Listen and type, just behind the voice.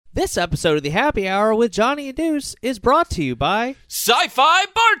This episode of the Happy Hour with Johnny and Deuce is brought to you by Sci-Fi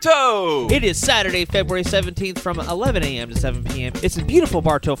Bartow! It is Saturday, February 17th from 11 a.m. to 7 p.m. It's in beautiful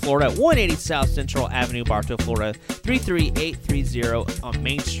Bartow, Florida at 180 South Central Avenue, Bartow, Florida, 33830 on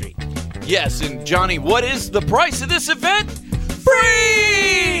Main Street. Yes, and Johnny, what is the price of this event?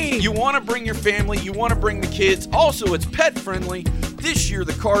 Free! You want to bring your family, you want to bring the kids. Also, it's pet friendly. This year,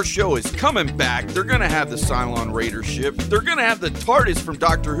 the car show is coming back. They're going to have the Cylon Raider ship. They're going to have the TARDIS from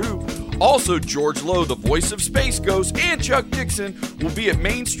Doctor Who. Also, George Lowe, the voice of Space Ghost, and Chuck Dixon will be at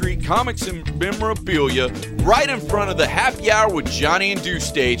Main Street Comics and Memorabilia right in front of the Happy Hour with Johnny and Deuce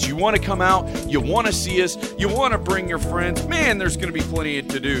stage. You want to come out, you want to see us, you want to bring your friends. Man, there's going to be plenty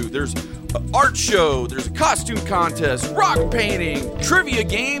to do. There's an art show, there's a costume contest, rock painting, trivia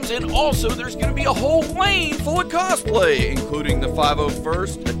games, and also there's going to be a whole lane full of cosplay, including the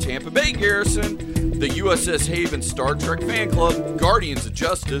 501st, a Tampa Bay Garrison, the USS Haven Star Trek Fan Club, Guardians of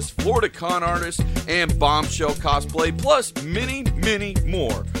Justice, Florida Con Artists, and Bombshell Cosplay, plus many, many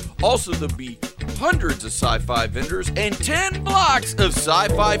more. Also, there'll be hundreds of sci-fi vendors and 10 blocks of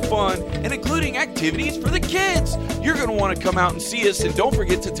sci-fi fun, and including activities for the kids. You're going to want to come out and see us, and don't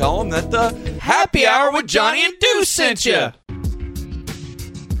forget to tell them that the Happy Hour with Johnny and Deuce sent you.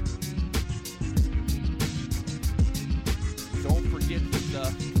 Don't forget that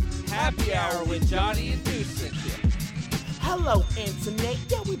the Happy Hour with Johnny and Deuce sent you. Hello, Internet.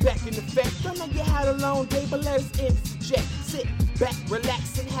 Yeah, we back in effect. I know you had a long day, but let us interject. Sit back,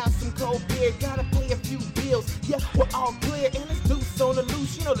 relax, and have some cold beer. Gotta pay a few bills. Yeah, we're all clear, and it's Deuce on the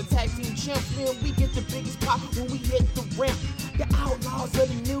loose. You know the tag team champs, man. We get the biggest pop when we hit the ramp. The outlaws of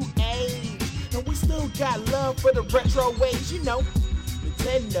the new age, and we still got love for the retro ways. You know,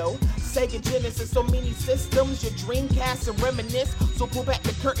 Nintendo, Sega Genesis, so many systems, your Dreamcast and reminisce. So pull back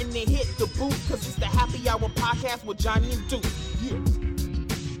the curtain and hit the booth, cause it's the Happy Hour podcast with Johnny and Deuce. Yeah.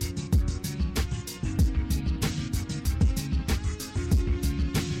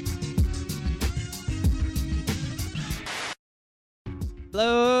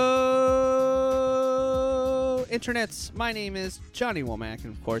 Hello, internets. My name is Johnny Womack,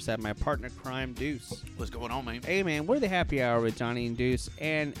 and of course, I have my partner in crime, Deuce. What's going on, man? Hey, man, we're the Happy Hour with Johnny and Deuce,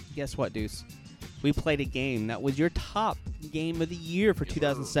 and guess what, Deuce? We played a game that was your top game of the year for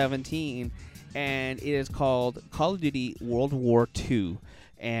 2017, and it is called Call of Duty World War II.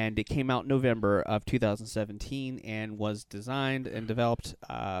 And it came out in November of 2017 and was designed and developed,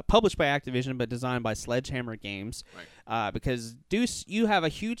 published by Activision, but designed by Sledgehammer Games. Right. Because, Deuce, you have a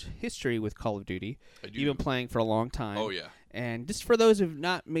huge history with Call of Duty. I do. You've been playing for a long time. Oh, yeah. And just for those who've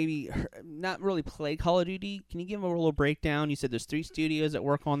not really played Call of Duty, can you give them a little breakdown? You said there's 3 studios that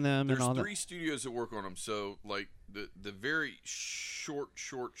work on them. There's and all three that. studios that work on them. So, like, the very short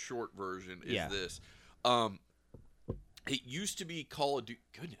version is this. It used to be Call of Duty.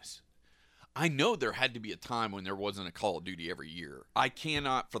 Goodness. I know there had to be a time when there wasn't a Call of Duty every year. I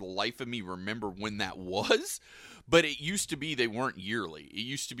cannot, for the life of me, remember when that was. But it used to be they weren't yearly. It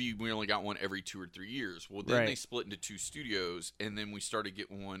used to be we only got one every 2 or 3 years. Well, then they split into 2 studios, and then we started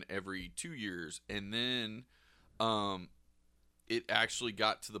getting one every 2 years. And then it actually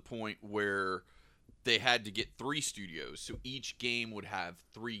got to the point where they had to get 3 studios. So each game would have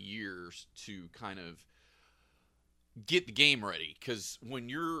 3 years to kind of get the game ready, because when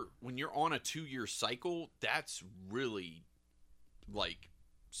you're on a 2-year cycle, that's really like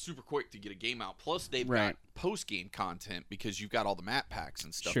super quick to get a game out. Plus they've got post game content because you've got all the map packs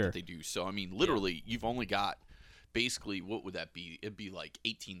and stuff that they do. So I mean, literally, you've only got basically, what would that be? It'd be like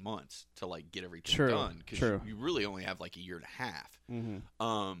 18 months to like get everything done, because you really only have like a year and a half.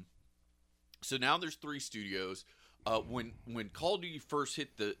 Mm-hmm. So now there's 3 studios. When Call of Duty first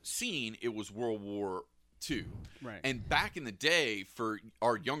hit the scene, it was World War II. Right. And back in the day, for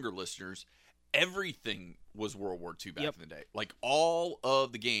our younger listeners, everything was World War II back in the day. Like, all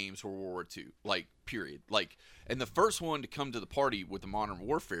of the games were World War II, like, period. Like, and the first one to come to the party with the Modern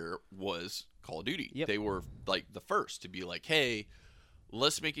Warfare was Call of Duty. Yep. They were, like, the first to be like, hey,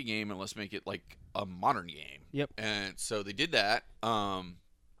 let's make a game and let's make it, like, a modern game. Yep. And so they did that. And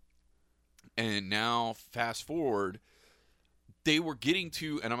now, fast forward, they were getting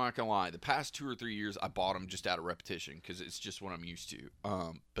to, and I'm not going to lie, the past 2 or 3 years, I bought them just out of repetition because it's just what I'm used to.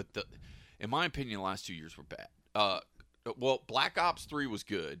 But in my opinion, the last 2 years were bad. Well, Black Ops 3 was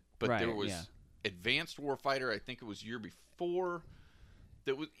good, but there was Advanced Warfighter, I think it was year before,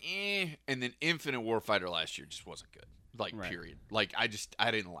 that was and then Infinite Warfighter last year just wasn't good. Like, period. Like, I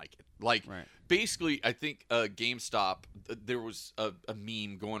didn't like it. Like, basically, I think GameStop, there was a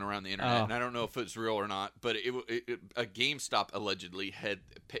meme going around the internet, and I don't know if it's real or not, but a GameStop allegedly had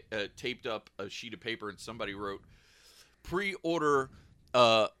taped up a sheet of paper, and somebody wrote, pre-order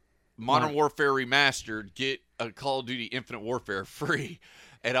Modern Warfare Remastered, get a Call of Duty Infinite Warfare free.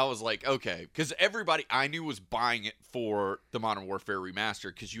 And I was like, okay, because everybody I knew was buying it for the Modern Warfare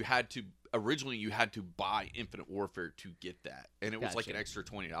Remastered, because originally you had to buy Infinite Warfare to get that, and it was like an extra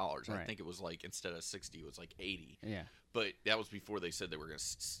 $20. Right. I think it was like, instead of $60, it was like $80. Yeah. But that was before they said they were going to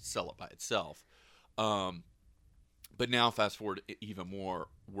sell it by itself. But now, fast forward even more,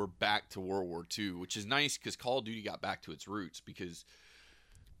 we're back to World War II, which is nice because Call of Duty got back to its roots, because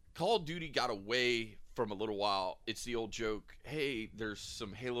Call of Duty got away from a little while. It's the old joke, hey, there's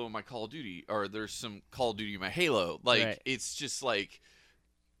some Halo in my Call of Duty, or there's some Call of Duty in my Halo. Like, right. It's just like,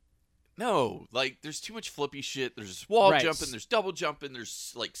 no, like, there's too much flippy shit. There's wall jumping, there's double jumping,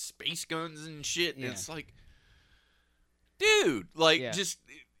 there's, like, space guns and shit. And it's like, dude, like, just,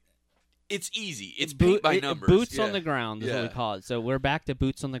 it's easy. It's paint by numbers. Boots on the ground is what we call it. So we're back to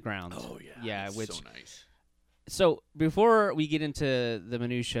boots on the ground. Oh, yeah. Yeah, it's which, so nice. So before we get into the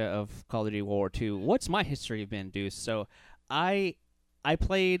minutia of Call of Duty World War II, what's my history been, Deuce? So I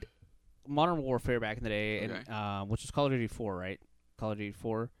played Modern Warfare back in the day, and which was Call of Duty 4, right? Call of Duty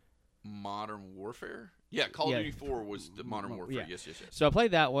 4. Modern Warfare? Yeah, Call of Duty 4 was the Modern Warfare. Yeah. Yes. So I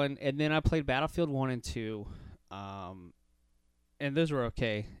played that one, and then I played Battlefield 1 and 2, and those were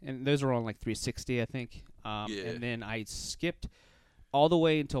okay. And those were on like 360, I think. And then I skipped all the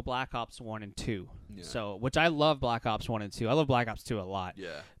way until Black Ops 1 and 2. Yeah. So, which I love Black Ops 1 and 2. I love Black Ops 2 a lot.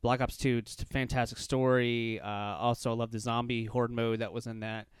 Yeah. Black Ops 2, just a fantastic story. Also, I love the zombie horde mode that was in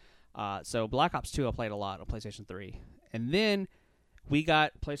that. So, Black Ops 2 I played a lot on PlayStation 3. And then we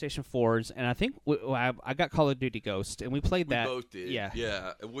got PlayStation 4s, and I think I got Call of Duty Ghost, and we played that. We both did. Yeah.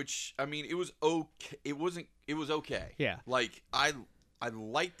 Yeah. Which, I mean, it was okay. It was okay. Yeah. Like, I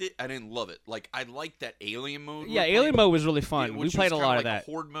liked it. I didn't love it. Like, I liked that alien mode. Yeah, alien mode was really fun. We played a lot of that.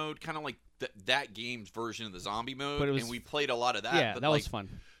 Horde mode, kind of like that game's version of the zombie mode. But and we played a lot of that. Yeah, but that was fun.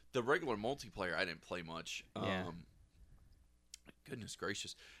 The regular multiplayer, I didn't play much. Yeah. Goodness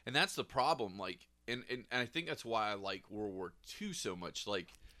gracious. And that's the problem. Like, and I think that's why I like World War II so much. Like,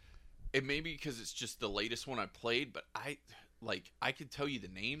 it may be because it's just the latest one I played, but I could tell you the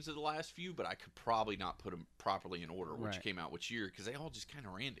names of the last few, but I could probably not put them properly in order, which came out which year, because they all just kind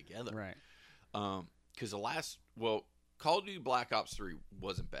of ran together. Right. Because Call of Duty Black Ops 3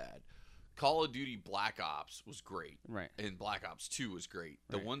 wasn't bad. Call of Duty Black Ops was great. Right. And Black Ops 2 was great.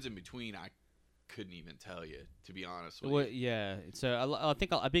 The Right. ones in between, I couldn't even tell you, to be honest with you. Yeah. So I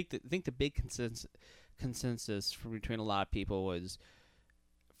think the big consensus from between a lot of people was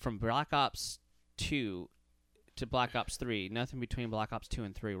from Black Ops 2 to Black Ops 3, nothing between Black Ops 2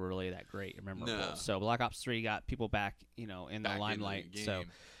 and 3 were really that great or memorable. No. So Black Ops 3 got people back, in the limelight. In the So,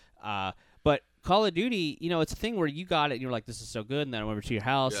 game. but Call of Duty, it's a thing where you got it and you're like, this is so good, and then I went over to your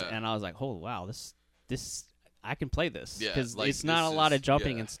house and I was like, oh wow, this I can play this, because it's not a lot of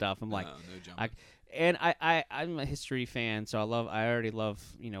jumping and stuff. I'm like, no jumping. I'm a history fan, so I already love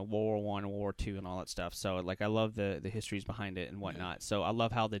World War I and World War II and all that stuff. So like I love the histories behind it and whatnot. Yeah. So I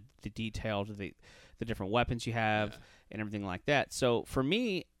love how the details of the different weapons you have and everything like that. So for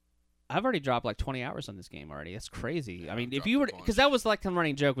me, I've already dropped like 20 hours on this game already. That's crazy. Yeah, I mean, if you were, because that was like the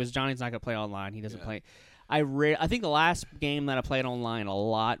running joke was Johnny's not gonna play online. He doesn't play. I think the last game that I played online a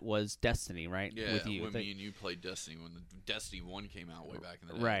lot was Destiny, right? Yeah, with you. when me and you played Destiny, when the Destiny 1 came out way back in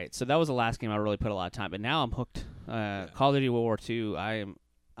the day. Right, so that was the last game I really put a lot of time. But now I'm hooked. Call of Duty World War II,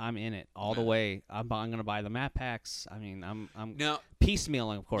 I'm in it all the way. I'm going to buy the map packs. I mean, I'm now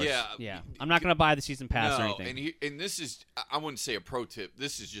piecemealing, of course. Yeah. I'm not going to buy the season pass or anything. And this is, I wouldn't say a pro tip.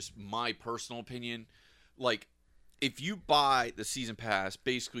 This is just my personal opinion. Like, if you buy the season pass,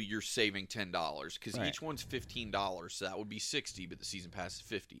 basically you're saving $10 because each one's $15, so that would be $60, but the season pass is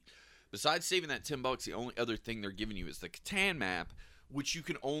 $50. Besides saving that $10, the only other thing they're giving you is the Catan map, which you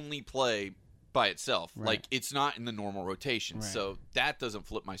can only play by itself. Right. Like, it's not in the normal rotation, Right. so that doesn't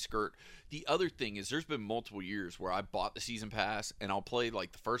flip my skirt. The other thing is there's been multiple years where I bought the season pass and I'll play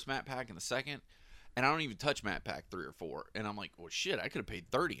like the first map pack and the second, and I don't even touch map pack 3 or 4. And I'm like, well, shit, I could have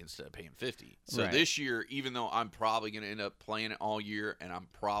paid $30 instead of paying $50. So Right. this year, even though I'm probably going to end up playing it all year, and I'm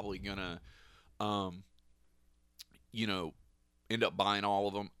probably going to, end up buying all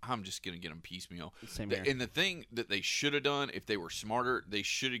of them, I'm just going to get them piecemeal. Same here. And the thing that they should have done, if they were smarter, they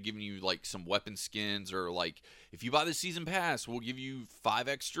should have given you like some weapon skins, or like, if you buy the season pass, we'll give you 5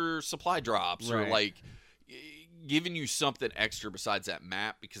 extra supply drops, or Right. like giving you something extra besides that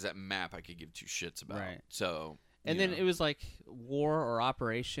map, because that map I could give 2 shits about. Right. So, and then it was like War or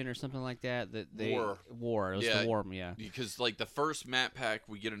Operation or something like that. War. It was the War, yeah. Because like the first map pack,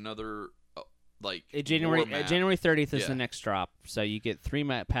 we get another like January war map. January 30th is Yeah. the next drop. So you get 3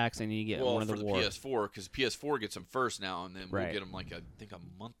 map packs and you get Well, one of for the the war. PS4, because PS4 gets them first now, and then we'll Right. get them like I think a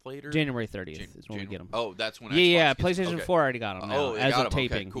month later. January 30th Jan- is when we get them. Oh, that's when. Yeah, Xbox yeah. gets 'em. PlayStation Okay. 4 already got them now, Oh, they as got of 'em. Okay,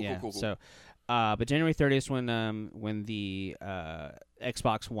 taping. cool, yeah. cool. So, but January 30th is when the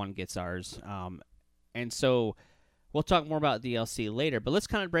Xbox One gets ours. And so we'll talk more about DLC later. But let's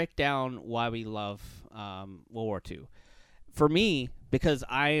kind of break down why we love World War II. For me, because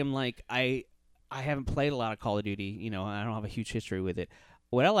I am like I haven't played a lot of Call of Duty. You know, I don't have a huge history with it.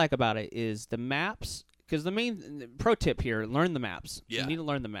 What I like about it is the maps. Because the main pro tip here: learn the maps. Yeah. You need to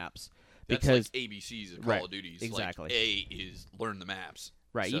learn the maps. That's Because like ABCs of Right, Call of Duties. exactly. Like A is learn the maps.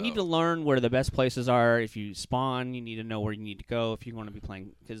 Right, So, you need to learn where the best places are. If you spawn, you need to know where you need to go if you want to be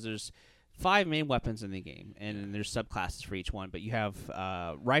playing. Because there's 5 main weapons in the game, and then there's subclasses for each one. But you have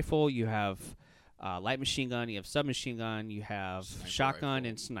rifle, you have light machine gun, you have submachine gun, you have Sniper shotgun, rifle.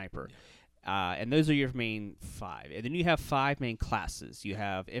 and sniper. And those are your main 5. And then you have 5 main classes. You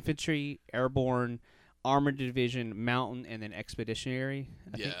have infantry, airborne, armored division, mountain, and then expeditionary.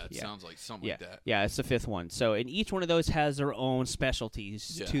 I Yeah, think. it sounds like something Yeah, like that. yeah, it's the 5th one. So, and each one of those has their own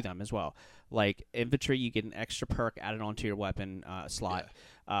specialties Yeah. to them as well. Like infantry, you get an extra perk added onto your weapon slot.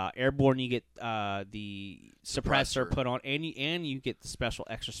 Airborne, you get the suppressor put on, and you get the special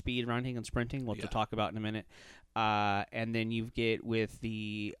extra speed, running and sprinting, which we'll talk about in a minute. And then you get with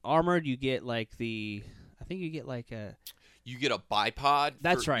the armored, you get like I think you get like a. You get a bipod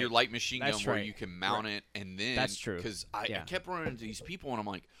That's for right. your light machine gun That's where right. you can mount it, and then That's true. Because I Yeah. kept running into these people, and I'm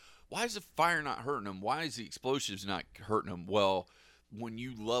like, why is the fire not hurting them? Why is the explosives not hurting them? Well, when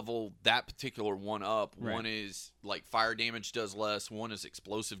you level that particular one up, Right. one is like fire damage does less, one is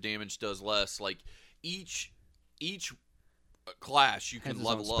explosive damage does less. Like each class you Has can its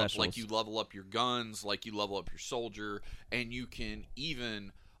own level up, like specials. you level up your guns, like you level up your soldier, and you can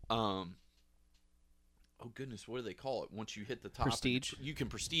even oh goodness, what do they call it? Once you hit the top, Prestige. you can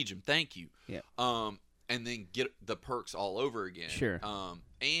prestige them. Thank you. Yeah. And then get the perks all over again. Sure.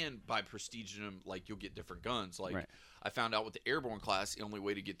 And by prestiging them, like you'll get different guns. Like Right. I found out with the airborne class, the only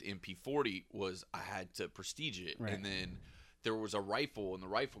way to get the MP40 was I had to prestige it, Right. and then there was a rifle in the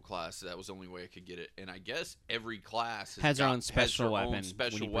rifle class. So that was the only way I could get it. And I guess every class Has their got- own special their weapon own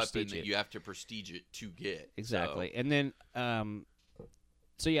special when you weapon prestige that it. you have to prestige it to get. Exactly. So, And then,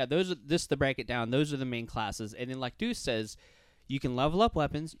 so yeah, this to break it down, those are the main classes. And then, like Deuce says, you can level up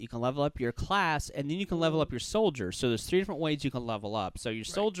weapons, you can level up your class, and then you can level up your soldier. So there's 3 different ways you can level up. So your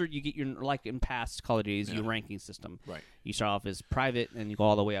soldier, you get your, like in past Call of Duty, your ranking system. Right. You start off as private, and you go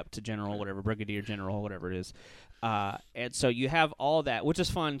all the way up to general, whatever, brigadier general, whatever it is. And so you have all that, which is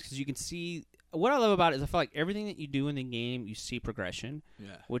fun because you can see. What I love about it is I feel like everything that you do in the game, you see progression,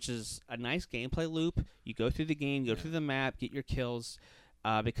 which is a nice gameplay loop. You go through the game, go through the map, get your kills.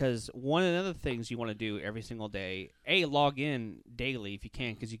 Because one of the other things you want to do every single day, log in daily if you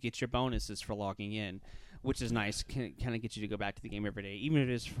can, because you get your bonuses for logging in, which is nice. Can kind of get you to go back to the game every day, even if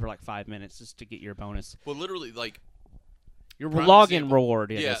it is for like 5 minutes, just to get your bonus. Well, literally, like Your prime login example-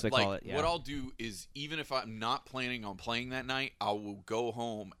 reward, I guess they like, call it. Yeah. What I'll do is, even if I'm not planning on playing that night, I will go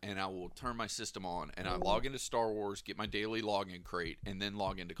home and I will turn my system on and I log into Star Wars, get my daily login crate, and then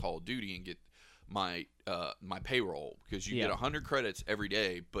log into Call of Duty and get my my payroll, because you get 100 credits every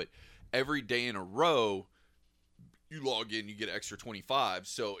day, but every day in a row you log in, you get extra 25.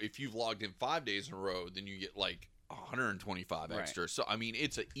 So if you've logged in 5 days in a row, then you get like 125 extra. So I mean,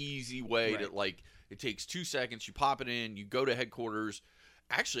 it's an easy way to, like, it takes 2 seconds. You pop it in, you go to headquarters.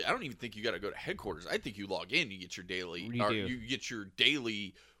 Actually, I don't even think you got to go to headquarters. I think you log in, you get your daily, you get your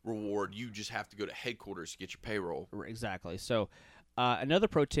daily reward. You just have to go to headquarters to get your payroll. Exactly. So another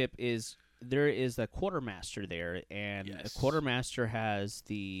pro tip is there is a quartermaster there, and the quartermaster has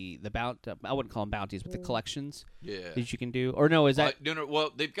the I wouldn't call them bounties, but the collections that you can do. Or no, is that no?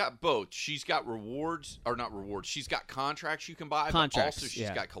 Well, they've got both. She's got rewards, or not rewards. She's got contracts you can buy. Contracts, but also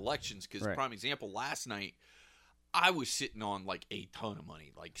she's got collections. Because prime example, last night I was sitting on like a ton of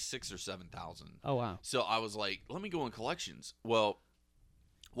money, like 6,000 or 7,000. Oh wow! So I was like, let me go in collections. Well,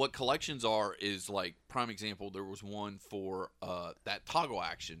 what collections are is, like, prime example, there was one for that toggle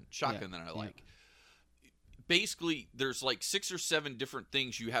action shotgun that I like. Basically, there's like 6 or 7 different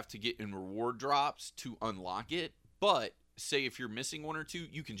things you have to get in reward drops to unlock it. But say if you're missing 1 or 2,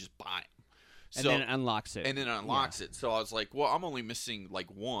 you can just buy them. And then it unlocks it. And then it unlocks it. So I was like, well, I'm only missing like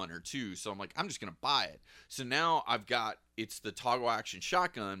 1 or 2. So I'm like, I'm just going to buy it. So now I've got, it's the toggle action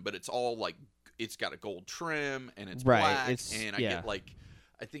shotgun, but it's all like, it's got a gold trim and it's black. And I get like,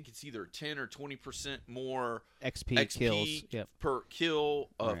 I think it's either 10 or 20% more XP kills. Yep. per kill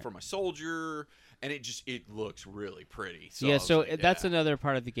Right. for my soldier, and it looks really pretty. So Yeah, I was so like, that's yeah. another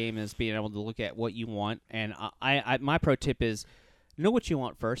part of the game is being able to look at what you want. And I my pro tip is know what you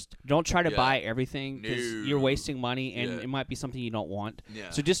want first. Don't try to Yeah. buy everything because you're No. wasting money and Yeah. it might be something you don't want.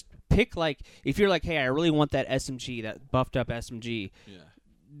 Yeah. So just pick if you're like, hey, I really want that SMG, that buffed up SMG. Yeah.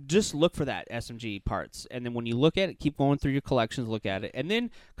 Just look for that SMG parts, and then when you look at it, keep going through your collections, look at it, and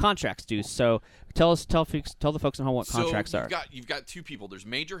then contracts, dude. So tell the folks at home what contracts are. You've got two people. There's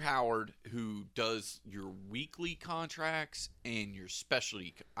Major Howard, who does your weekly contracts and your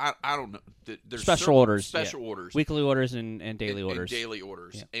specialty. I don't know. There's Special certain orders, special orders, Weekly orders and daily and orders. daily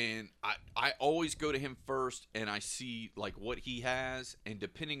orders. Yeah. And I always go to him first, and I see like what he has, and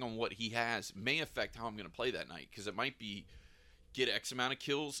depending on what he has, may affect how I'm going to play that night, because it might be get X amount of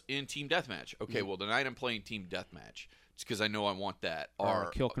kills in team deathmatch. Okay, well tonight I'm playing team deathmatch. It's because I know I want that, Or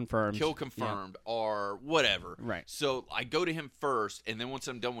kill confirmed. or whatever. Right. So I go to him first, and then once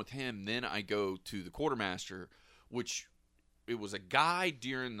I'm done with him, then I go to the quartermaster, which it was a guy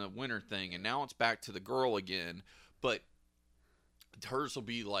during the winter thing, and now it's back to the girl again. But hers will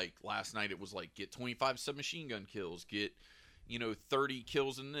be like last night. It was like get 25 submachine gun kills, get 30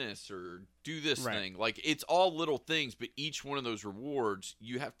 kills in this, or do this Right. thing. Like, it's all little things, but each one of those rewards,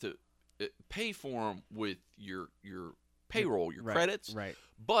 you have to pay for them with your payroll, your Right, credits. right.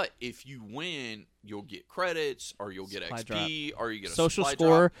 But if you win, you'll get credits, or you'll get Supply XP, or you get a Social supply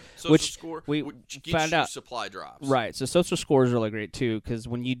score, drop. Social which score, we which gets found you out- supply drops. Right, so social score is really great too, because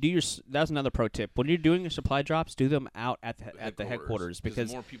when you do that's another pro tip. When you're doing your supply drops, do them out at the headquarters, because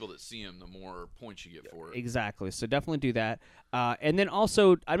the more people that see them, the more points you get for it. exactly. So definitely do that. And then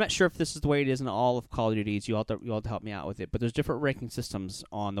also, I'm not sure if this is the way it is in all of Call of Duty. You all have to help me out with it. But there's different ranking systems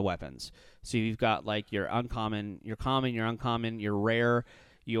on the weapons. So you've got like your uncommon, your common, your uncommon, your rare,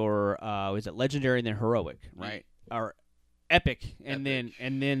 your is it legendary and then heroic, right? Or epic and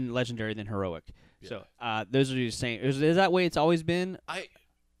then legendary then heroic. Yeah. So those are the same. Is that way it's always been?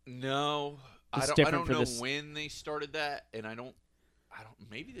 No, It's I different don't for know this- when they started that, and I don't.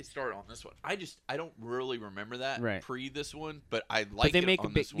 Maybe they started on this one. I don't really remember that Right. pre this one, but I like But they it make on a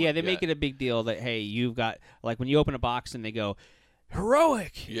big this one. they make it a big deal that hey, you've got like when you open a box and they go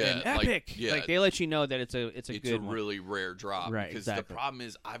heroic Yeah, and like- epic. yeah. Like they let you know that it's a It's good a one. really rare drop, Right, because exactly. the problem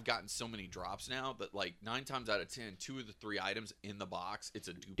is I've gotten so many drops now that like 9 times out of 10, 2 of the 3 items in the box, it's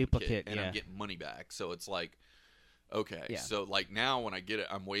a duplicate, and yeah. I'm getting money back. So it's like, okay, Yeah. so like now when I get it,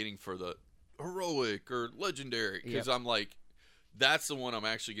 I'm waiting for the heroic or legendary, because Yep. I'm like, that's the one I'm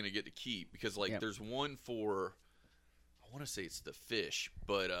actually going to get to keep, because like Yep. there's one for, I want to say it's the fish,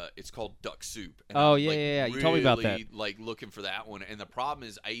 but it's called duck soup. And Oh, I'm, yeah, like, yeah. You told me about really, that. like looking for that one, and the problem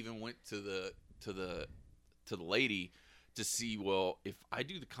is I even went to the lady to see, well, if I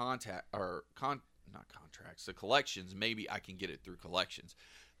do the not contracts, the collections, maybe I can get it through collections.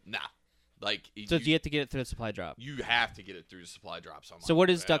 Nah, like So you have to get it through the supply drop. you have to get it through the supply drops. So what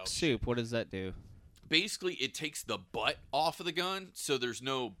is well, duck soup? What does that do? basically it takes the butt off of the gun, so there's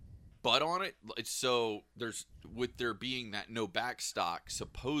no butt on it. So there's, with there being that no backstock,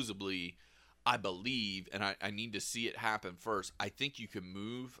 supposedly, I believe, and I need to see it happen first, I think you can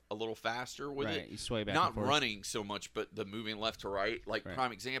move a little faster with Right, it. you sway back Not and forth. running so much, but the moving left to right. Like, Right.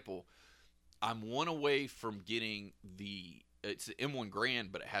 prime example, I'm one away from getting it's the M1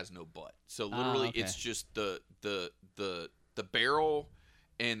 Grand, but it has no butt. So literally okay. it's just the barrel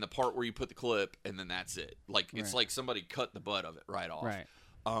and the part where you put the clip, and then that's it. Like, it's Right. like somebody cut the butt of it right off. Right.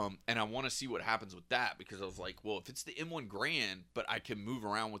 And I want to see what happens with that, because I was like, well, if it's the M1 Grand, but I can move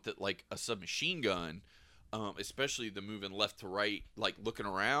around with it like a submachine gun, especially the moving left to right, like looking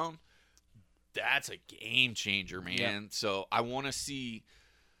around, that's a game changer, man. Yeah. So I want to see.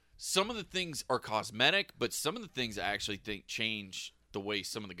 Some of the things are cosmetic, but some of the things I actually think change the way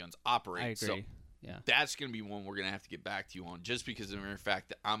some of the guns operate. I agree. So Yeah. that's going to be one we're going to have to get back to you on, just because of the mere fact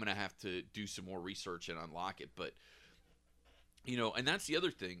that I'm going to have to do some more research and unlock it. But, and that's the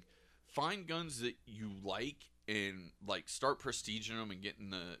other thing. Find guns that you like and, like, start prestiging them and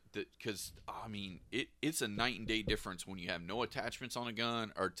getting because, I mean, it's a night and day difference when you have no attachments on a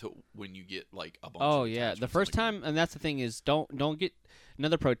gun or to when you get, like, a bunch Oh of yeah, the attachments first on a gun. time, and that's the thing is, don't get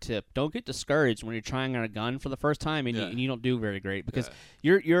another pro tip. Don't get discouraged when you're trying on a gun for the first time and, Yeah. you don't do very great, because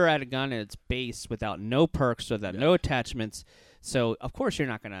Yeah. you're at a gun at its base without no perks, without no attachments. So of course you're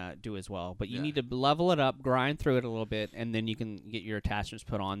not gonna do as well, but you Yeah. need to level it up, grind through it a little bit, and then you can get your attachments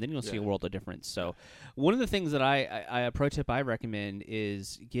put on. Then you'll see a Yeah. world of difference. So one of the things that a pro tip I recommend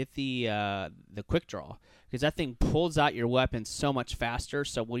is get the quick draw, because that thing pulls out your weapon so much faster.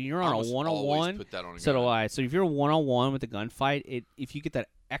 So when you're I on a almost always one-on-one, put that on a so do gun. I. So if you're one-on-one with a gunfight, if you get that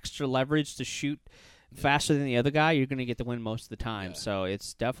extra leverage to shoot faster than the other guy, you're going to get the win most of the time. Yeah. So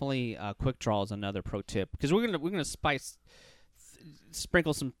it's definitely quick draw is another pro tip, because we're gonna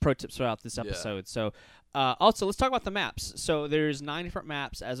sprinkle some pro tips throughout this episode. So also let's talk about the maps. So there's 9 different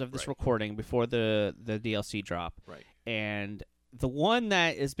maps as of this Right. recording before the DLC drop. Right. And the one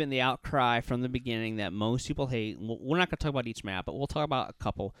that has been the outcry from the beginning that most people hate, and we're not going to talk about each map, but we'll talk about a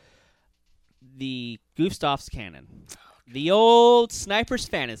couple. The Gustav's Cannon. The old Sniper's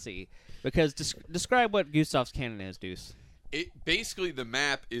Fantasy. Because describe what Gustav's Cannon is, Deuce. It basically, the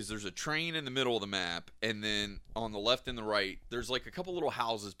map is there's a train in the middle of the map, and then on the left and the right there's like a couple little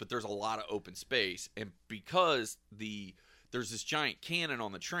houses, but there's a lot of open space. And because there's this giant cannon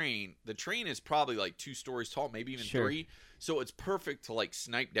on the train is probably like 2 stories tall, maybe even Sure. 3. So it's perfect to like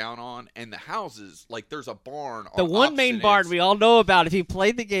snipe down on. And the houses, like there's a barn. The on one main opposite barn ends. we all know about, if you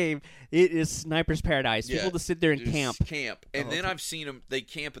played the game, it is Sniper's Paradise. Yeah, People just sit there and just camp. And Oh, then okay. I've seen them, they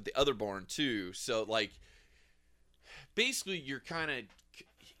camp at the other barn too. So like basically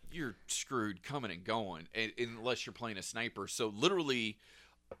you're screwed coming and going unless you're playing a sniper. So literally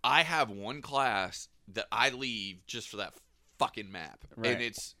I have one class that I leave just for that fucking map. Right. And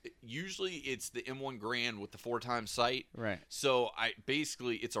it's the M1 Grand with the 4x sight. Right. So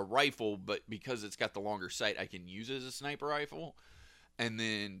it's a rifle, but because it's got the longer sight, I can use it as a sniper rifle and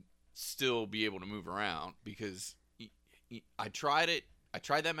then still be able to move around, because I tried it. I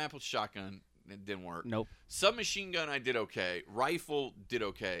tried that map with shotgun. It didn't work. Nope. Submachine gun, I did okay. Rifle, did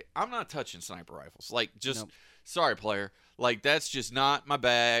okay. I'm not touching sniper rifles. Like, just, Nope. sorry, player. Like, that's just not my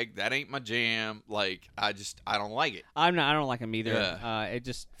bag. That ain't my jam. Like, I don't like it. I don't like them either. Yeah. It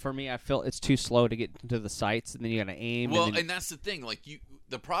just, for me, I feel it's too slow to get into the sights, and then you got to aim. Well, and, then, and that's the thing. Like,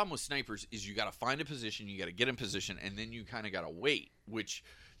 the problem with snipers is you got to find a position, you got to get in position, and then you kind of got to wait, which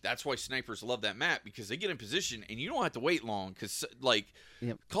that's why snipers love that map, because they get in position and you don't have to wait long. Because, like,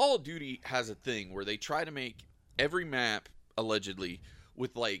 Yep. Call of Duty has a thing where they try to make every map, allegedly,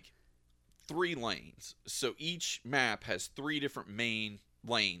 with, like, 3 lanes. So each map has 3 different main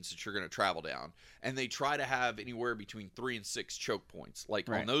lanes that you're going to travel down. And they try to have anywhere between 3 and 6 choke points. Like,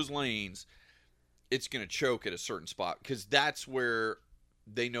 Right. on those lanes, it's going to choke at a certain spot, because that's where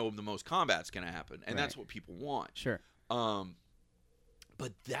they know the most combat's going to happen. And that's Right. what people want. sure.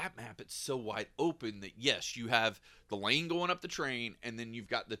 But that map, it's so wide open that, yes, you have the lane going up the train, and then you've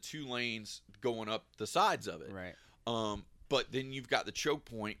got the 2 lanes going up the sides of it. Right. But then you've got the choke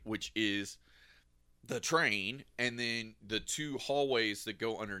point, which is the train, and then the 2 hallways that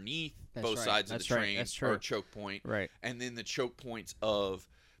go underneath That's both right. sides That's of the right. train That's true. are choke point. Right. And then the choke points of,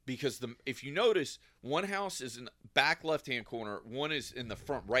 because if you notice, one house is in the back left-hand corner, one is in the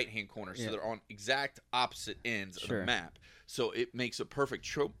front right-hand corner, so Yeah. they're on exact opposite ends of Sure. the map. So it makes a perfect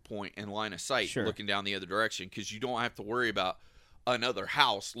choke point and line of sight Sure. looking down the other direction, because you don't have to worry about another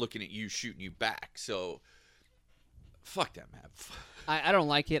house looking at you, shooting you back. So fuck that map. I don't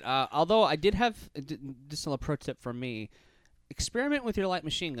like it. Although I did have just a little pro tip from me. Experiment with your light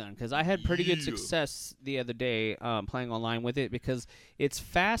machine gun, because I had pretty good Yeah. success the other day playing online with it, because it's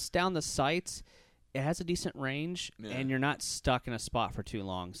fast down the sights. It has a decent range, Yeah. and you're not stuck in a spot for too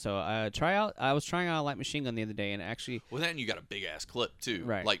long. So I was trying out a light machine gun the other day, and actually, Well, then you got a big ass clip too.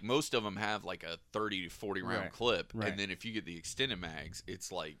 Right. Like most of them have like a 30 to 40 round Right. clip, Right. and then if you get the extended mags,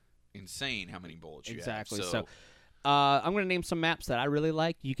 it's like insane how many bullets you exactly. have. So I'm going to name some maps that I really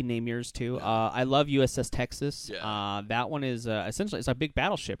like. You can name yours too. I love USS Texas. Yeah. That one is essentially it's a big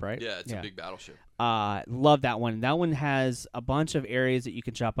battleship, right? yeah, it's a big battleship. Love that one. That one has a bunch of areas that you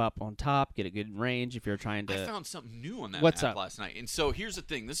can jump up on top, get a good range if you're trying to. I found something new on that What's map up? last night. And so here's the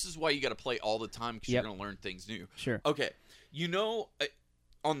thing. This is why you got to play all the time, because Yep. you're going to learn things new. Sure. Okay. You know,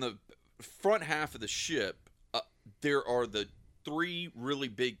 on the front half of the ship, there are the 3 really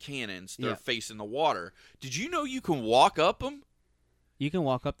big cannons that Yeah. are facing the water. Did you know you can walk up them? You can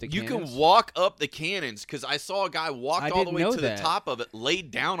walk up the You cannons. can walk up the cannons, because I saw a guy walked I all the didn't way know to that. the top of it, laid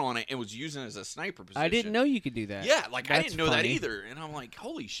down on it, and was using it as a sniper position. I didn't know you could do that. Yeah, like I That's didn't know that funny. either, and I'm like,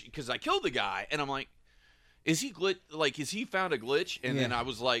 holy shit, because I killed the guy, and I'm like, is he found a glitch? And then Yeah. I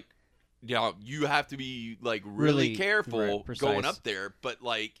was like, you have to be like Really, really careful right, precise. going up there, but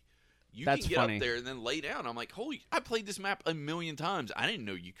like You That's can get funny. up there and then lay down. I'm like, holy! I played this map a million times. I didn't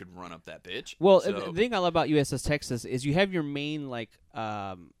know you could run up that bitch. Well, So- the thing I love about USS Texas is you have your main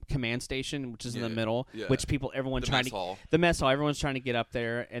command station, which is in the middle, yeah. which everyone's the trying mess to hall. the mess hall. Everyone's trying to get up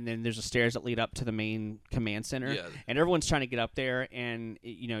there, and then there's the stairs that lead up to the main command center, Yeah. and everyone's trying to get up there, and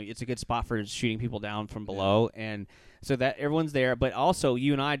it's a good spot for shooting people down from below, and so that everyone's there. But also,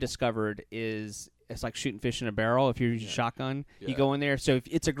 you and I discovered it's like shooting fish in a barrel. If you're using shotgun, you Yeah. go in there. So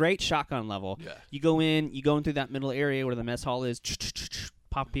it's a great shotgun level. Yeah. You go in through that middle area where the mess hall is,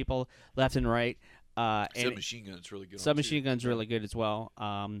 pop people left and right. And Submachine gun's really good. submachine gun's really good as well.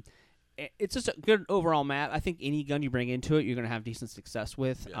 It's just a good overall map. I think any gun you bring into it, you're going to have decent success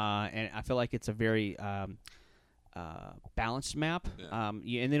with. Yeah. And I feel like it's a very balanced map. Yeah.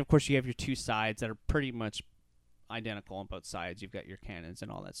 And then, of course, you have your two sides that are pretty much identical on both sides. You've got your cannons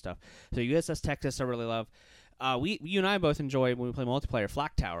and all that stuff. So USS Texas, I really love. You and I both enjoy when we play multiplayer.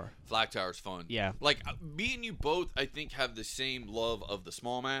 Flak Tower. Flak Tower's fun. Yeah. Like, me and you both, I think, have the same love of the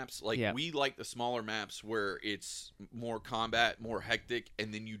small maps. Like, Yeah. we like the smaller maps where it's more combat, more hectic,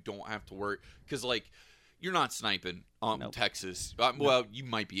 and then you don't have to worry. Because, like, you're not sniping on Nope. Texas. Well, you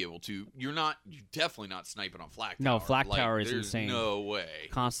might be able to. You're definitely not sniping on Flak Tower. No, Flak Like, Tower is there's insane. No way.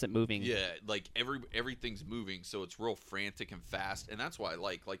 Constant moving. Yeah, like everything's moving, so it's real frantic and fast, and that's why I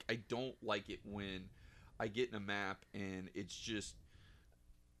like I don't like it when I get in a map and it's just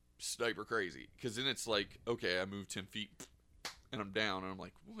sniper crazy, because then it's like, okay, I move 10 feet and I'm down, and I'm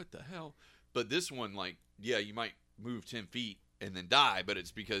like, what the hell? But this one, like, yeah, you might move 10 feet and then die, but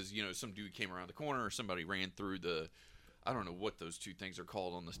it's because some dude came around the corner or somebody ran through the, I don't know what those two things are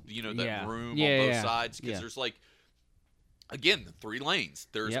called on the that Yeah. room Yeah, on both yeah. sides, because Yeah. there's like, again, the 3 lanes.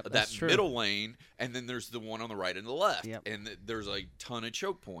 There's Yep, that that's true. middle lane, and then there's the one on the right and the left. Yep. And there's a ton of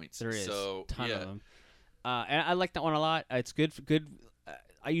choke points. There is so, ton yeah. of them, and I like that one a lot. It's good.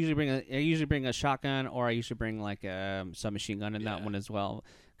 I usually bring a shotgun, or I usually bring like a submachine gun in that Yeah. one as well,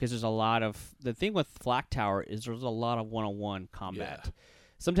 because there's a lot of the thing with Flak Tower is there's a lot of one-on-one combat. Yeah.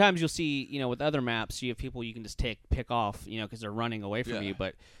 Sometimes you'll see, with other maps, you have people you can just pick off, because they're running away from Yeah. you.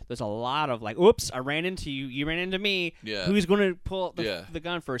 But there's a lot of like, oops, I ran into you, you ran into me. Yeah. Who's going to pull out Yeah. the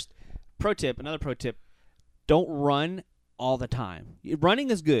gun first? Another pro tip, don't run all the time. Running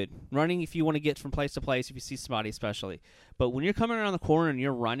is good. Running if you want to get from place to place, if you see somebody especially. But when you're coming around the corner and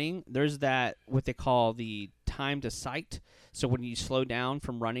you're running, there's that, what they call the time to sight. So when you slow down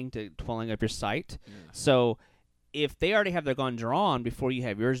from running to pulling up your sight. Yeah. So if they already have their gun drawn before you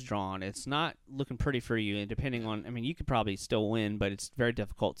have yours drawn, it's not looking pretty for you. And depending on, you could probably still win, but it's very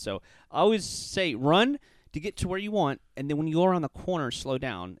difficult. So I always say run to get to where you want, and then when you go around the corner, slow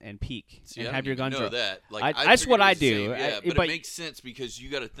down and peek See, and I have don't your even gun know drawn. that. Like, That's what figured I it's the do. same. Yeah, but but it makes sense, because you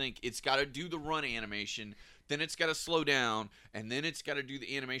got to think it's got to do the run animation, then it's got to slow down, and then it's got to do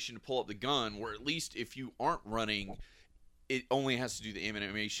the animation to pull up the gun. Where at least if you aren't running, it only has to do the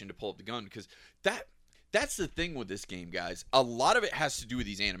animation to pull up the gun, because that's the thing with this game, guys. A lot of it has to do with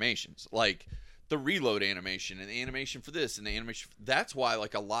these animations, like the reload animation and the animation for this and the animation. That's why,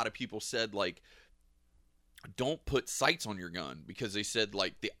 like, a lot of people said, like, don't put sights on your gun, because they said,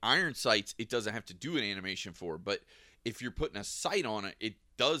 like, the iron sights, it doesn't have to do an animation for, but if you're putting a sight on it, it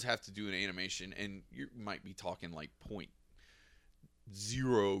does have to do an animation, and you might be talking like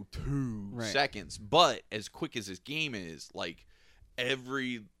 0.02 seconds. But as quick as this game is, like,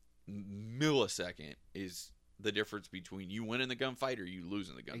 every millisecond is the difference between you winning the gunfight or you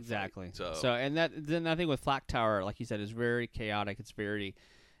losing the gunfight. Exactly. So and then I think with Flak Tower, like you said, is very chaotic. It's very,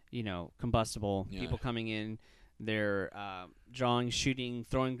 combustible. Yeah. People coming in, they're drawing, shooting,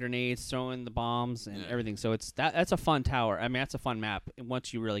 throwing grenades, throwing the bombs, and Yeah. everything. So that's a fun tower. That's a fun map. And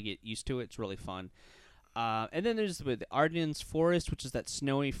once you really get used to it, it's really fun. And then there's the Ardennes Forest, which is that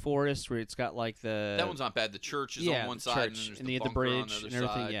snowy forest where it's got like the that one's not bad. The church is on one the side, church, and and then the there's the bunker on bridge the other and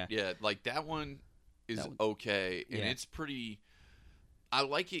everything, side. yeah. Like that one is That one- okay, and yeah. it's pretty. I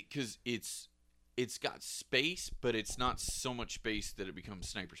like it because it's got space, but it's not so much space that it becomes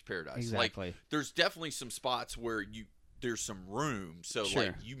Sniper's Paradise. Exactly. Like, there's definitely some spots where there's some room, so Sure.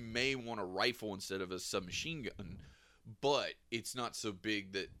 like you may want a rifle instead of a submachine gun, but it's not so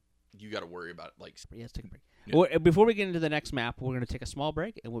big that you got to worry about it. Like, Yeah, let's take a break. Yeah. Well, before we get into the next map, we're going to take a small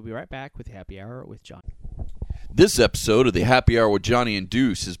break, and we'll be right back with Happy Hour with John. this episode of the Happy Hour with Johnny and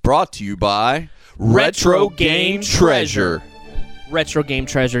Deuce is brought to you by Retro Game Treasure. Retro Game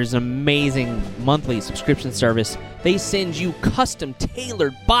Treasure is an amazing monthly subscription service. They send you custom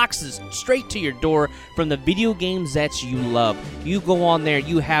tailored boxes straight to your door from the video games that you love. You go on there,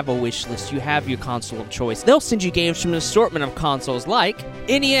 you have a wish list, you have your console of choice. They'll send you games from an assortment of consoles like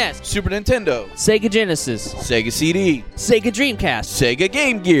NES, Super Nintendo, Sega Genesis, Sega CD, Sega Dreamcast, Sega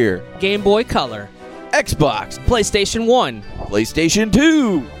Game Gear, Game Boy Color, Xbox, PlayStation 1, PlayStation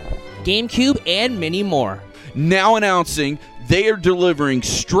 2. GameCube, and many more. Now announcing they are delivering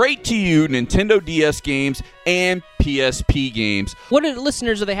straight to you Nintendo DS games and PSP games. What do the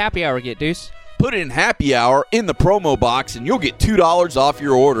listeners of the Happy Hour get, Deuce? Put in Happy Hour in the promo box and you'll get $2 off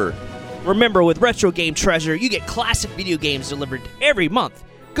your order. Remember, with Retro Game Treasure, you get classic video games delivered every month.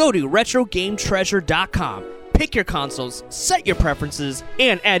 Go to RetroGameTreasure.com. Pick your consoles, set your preferences,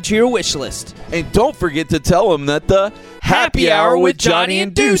 and add to your wish list. And don't forget to tell them that the Happy Hour with Johnny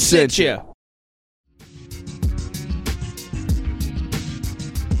and Deuce sent you.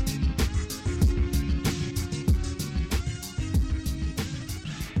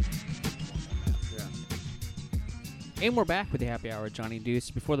 And we're back with the Happy Hour with Johnny and Deuce.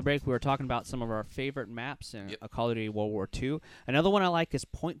 Before the break, we were talking about some of our favorite maps in Call of Duty World War II. Another one I like is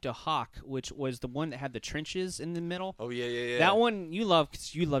Point de Hoc, which was the one that had the trenches in the middle. Oh, yeah. That one you love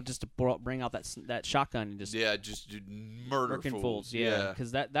because you love just to bring out that shotgun and just just murder fools. Yeah,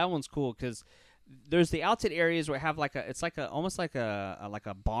 because that one's cool because there's the outside areas where I have almost like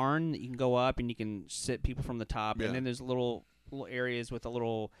a barn that you can go up and you can sit people from the top, and then there's little areas with a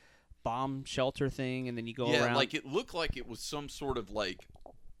little bomb shelter thing, and then you go around. Yeah, like it looked like it was some sort of like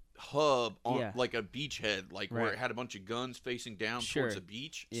hub on like a beachhead, like where it had a bunch of guns facing down towards the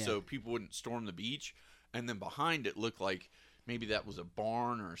beach, so people wouldn't storm the beach. And then behind it looked like maybe that was a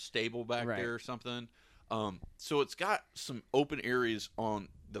barn or a stable back there or something. So it's got some open areas on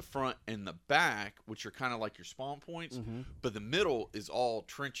the front and the back, which are kind of like your spawn points, but the middle is all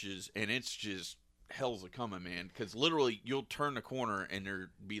trenches, and it's just hell's a coming, man, because literally you'll turn the corner and there'd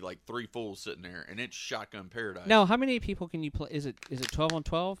be like 3 fools sitting there, and it's shotgun paradise. Now, how many people can you play? Is it 12 on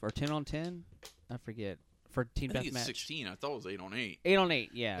 12 or 10 on 10? I forget. For team I think deathmatch, it's 16. I thought it was 8 on 8. 8 on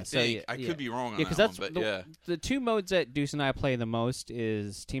 8, yeah. I could be wrong on because that that's one, but the two modes that Deuce and I play the most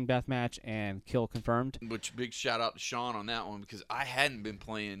is team deathmatch and kill confirmed. Which big shout out to Sean on that one, because I hadn't been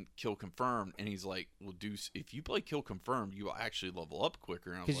playing kill confirmed, and he's like, "Well, Deuce, if you play kill confirmed, you will actually level up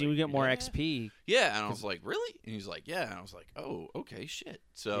quicker." Because you get more XP. Yeah, and I was like, "Really?" And he's like, "Yeah," and I was like, "Oh, okay, shit."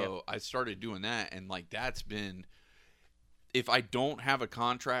 So I started doing that, and like that's been. If I don't have a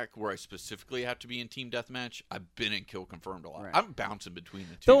contract where I specifically have to be in team deathmatch, I've been in kill confirmed a lot. Right. I'm bouncing between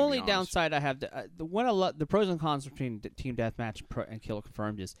the two. The only downside I have, the pros and cons between team deathmatch and kill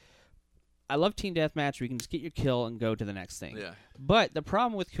confirmed is, I love team deathmatch where you can just get your kill and go to the next thing. Yeah. But the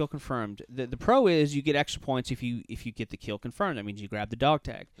problem with kill confirmed, the pro is you get extra points if you get the kill confirmed. That means you grab the dog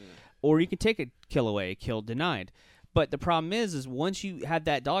tag, or you can take a kill away, kill denied. But the problem is once you have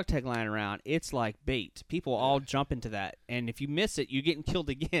that dog tag lying around, it's like bait. People all jump into that, and if you miss it, you're getting killed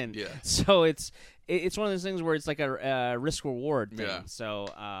again. Yeah. So it's one of those things where it's like a risk reward thing. Yeah. So,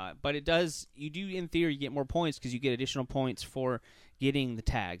 but you do in theory get more points because you get additional points for getting the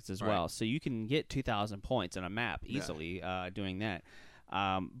tags as well. So you can get 2,000 points on a map easily doing that.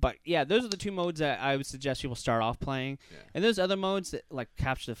 But yeah, those are the two modes that I would suggest people start off playing. Yeah. And those other modes that like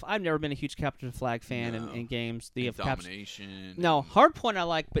capture the flag. I've never been a huge capture the flag fan in games. The domination. No, hardpoint I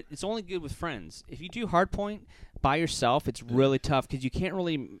like, but it's only good with friends. If you do hardpoint by yourself, it's really tough because you can't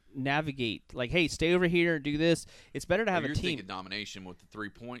really navigate. Like, hey, stay over here, do this. It's better to have a team. You're thinking domination with the 3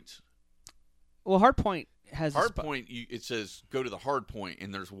 points. Well, hardpoint has hardpoint. It says go to the hard point,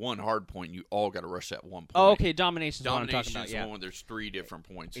 and there's one hard point. You all got to rush that one point. Oh, okay. Domination is what I'm talking about. Domination is the one where there's 3 different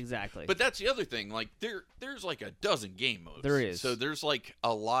points. Exactly. But that's the other thing. Like there's like a dozen game modes. There is. So there's like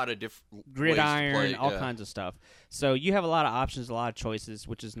a lot of different gridiron, all kinds of stuff. So you have a lot of options, a lot of choices,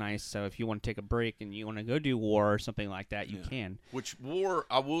 which is nice. So if you want to take a break and you want to go do war or something like that, you can. Which war?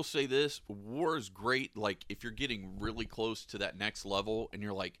 I will say this: war is great. Like if you're getting really close to that next level, and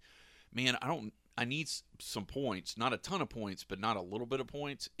you're like, man, I need some points, not a ton of points, but not a little bit of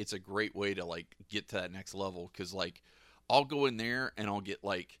points. It's a great way to like get to that next level because like I'll go in there and I'll get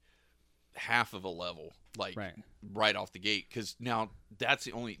like half of a level like right off the gate because now that's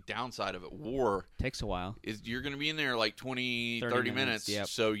the only downside of it. War takes a while. Is you're going to be in there like 30 minutes.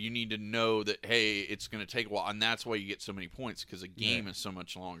 So you need to know that, hey, it's going to take a while. And that's why you get so many points because a game is so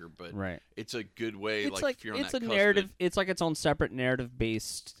much longer. But it's a good way. It's like if you're on it's that a narrative. It's like its own separate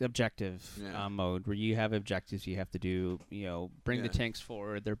narrative-based objective mode where you have objectives you have to do. You know, bring the tanks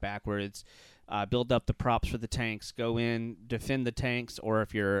forward, they're backwards. build up the props for the tanks, go in, defend the tanks, or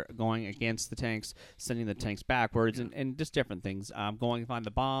if you're going against the tanks, sending the tanks backwards, and just different things. Going to find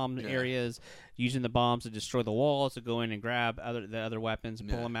the bomb areas, using the bombs to destroy the walls, to go in and grab the other weapons,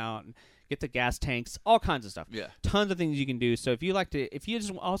 pull them out, and get the gas tanks, all kinds of stuff. Yeah. Tons of things you can do. So if you like to, if you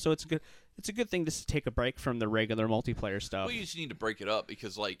just also, it's a good thing just to take a break from the regular multiplayer stuff. Well, you just need to break it up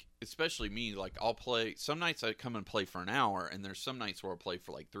because, like, especially me, like, I'll play. Some nights I come and play for an hour, and there's some nights where I'll play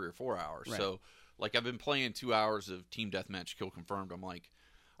for like 3 or 4 hours. Right. So, like, I've been playing 2 hours of Team Deathmatch Kill Confirmed. I'm like,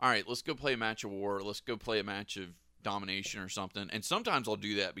 all right, let's go play a match of war. Let's go play a match of domination or something. And sometimes I'll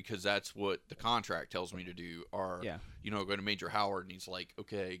do that because that's what the contract tells me to do. Or, you know, go to Major Howard, and he's like,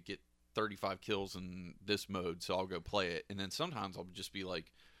 okay, get 35 kills in this mode, so I'll go play it. And then sometimes I'll just be like,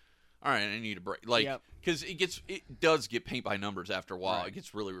 all right, I need a break. Like, because it does get paint by numbers after a while. Right. It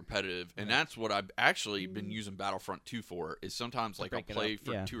gets really repetitive. And that's what I've actually been using Battlefront 2 for, is sometimes, like, I'll play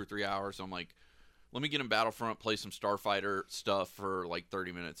for 2 or 3 hours. I'm like, let me get in Battlefront, play some Starfighter stuff for like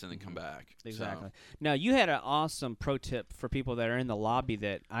 30 minutes, and then come back. Exactly. So, Now, you had an awesome pro tip for people that are in the lobby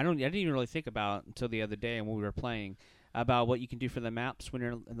that I didn't even really think about until the other day when we were playing, about what you can do for the maps when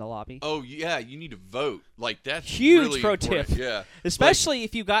you're in the lobby. oh, yeah, you need to vote. Like, that's Huge really pro important. tip. Yeah. Especially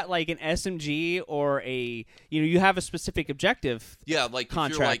if you got like an SMG or you have a specific objective. Yeah, like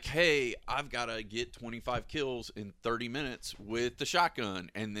contract. if you're like, hey, I've got to get 25 kills in 30 minutes with the shotgun,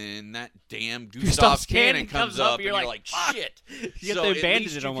 and then that damn Gustav's cannon comes up, and you're like, shit. You so have to at abandon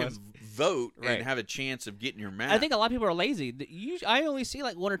least it you almost. can vote Right. and have a chance of getting your map. I think a lot of people are lazy. I only see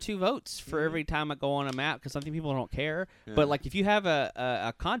like 1 or 2 votes for every time I go on a map because I think people don't care. Yeah. But like if you have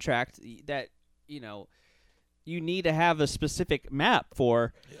a contract that you need to have a specific map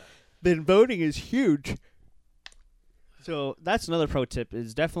for, then voting is huge. So that's another pro tip: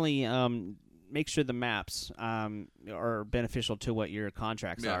 is definitely make sure the maps are beneficial to what your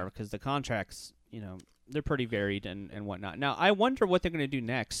contracts are, because the contracts, they're pretty varied and whatnot. Now, I wonder what they're going to do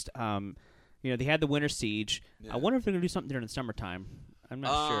next. They had the Winter Siege. Yeah. I wonder if they're going to do something during the summertime. I'm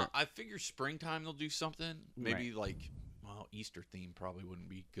not sure. I figure springtime they'll do something. Maybe Easter theme probably wouldn't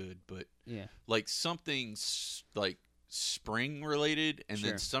be good, but like something like spring related, and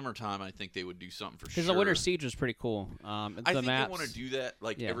then summertime I think they would do something for sure. Because the Winter Siege was pretty cool. I think they want to do that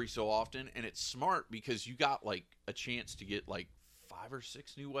every so often, and it's smart because you got like a chance to get like 5 or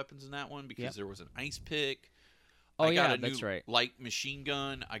 6 new weapons in that one because there was an ice pick. I got a new light machine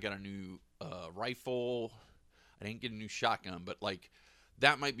gun. I got a new rifle. I didn't get a new shotgun, but like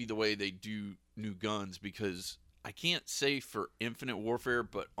that might be the way they do new guns, because I can't say for Infinite Warfare,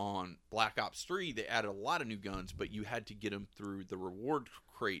 but on Black Ops 3 they added a lot of new guns, but you had to get them through the reward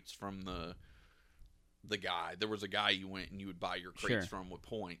crates from the guy. There was a guy you went and you would buy your crates from with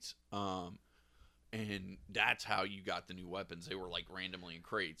points. And that's how you got the new weapons. They were like randomly in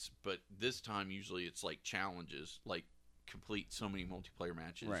crates. But this time, usually it's like challenges, like complete so many multiplayer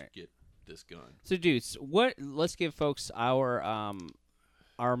matches, get this gun. So, dudes, let's give folks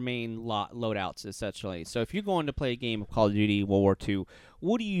our main loadouts, essentially. So, if you're going to play a game of Call of Duty World War II,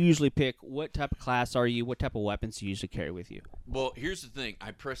 what do you usually pick? What type of class are you? What type of weapons do you usually carry with you? Well, here's the thing.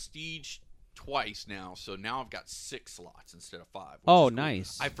 I prestige twice now, so now I've got 6 slots instead of 5. Oh,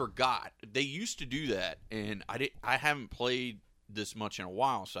 nice. I forgot. They used to do that, and I haven't played this much in a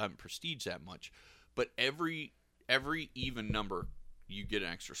while, so I haven't prestiged that much. But every even number, you get an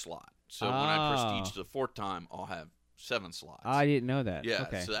extra slot. So when I prestige the 4th time, I'll have 7 slots. I didn't know that. Yeah,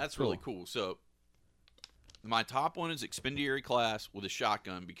 okay. so that's really cool. So my top one is Expendiary class with a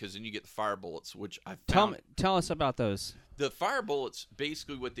shotgun, because then you get the fire bullets, which I found. Tell us about those. The fire bullets,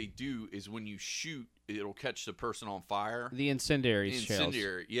 basically what they do is when you shoot, it'll catch the person on fire. The incendiary shells.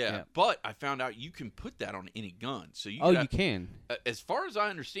 Incendiary, yeah. But I found out you can put that on any gun. So you you can? As far as I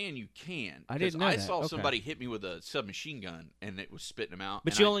understand, you can. I didn't know that. I saw somebody hit me with a submachine gun, and it was spitting them out.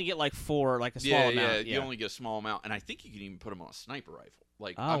 But you only get like 4, like a small amount. Yeah, you only get a small amount. And I think you can even put them on a sniper rifle.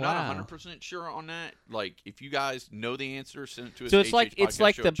 Like, oh, I'm wow. not 100% sure on that. Like, if you guys know the answer, send it to us. So it's like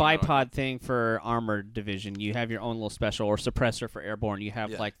the bipod thing for armored division. You have your own little special, or suppressor for airborne. You have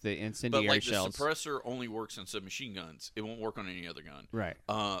like the incendiary shells. The suppressor only works on submachine guns. It won't work on any other gun. Right.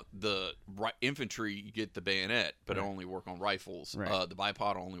 The infantry, you get the bayonet, but it only work on rifles. Right. The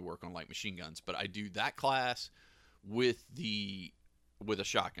bipod only work on like machine guns. But I do that class with a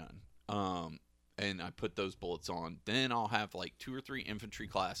shotgun. And I put those bullets on. Then I'll have like 2 or 3 infantry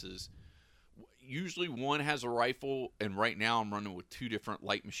classes. Usually one has a rifle, and right now I'm running with 2 different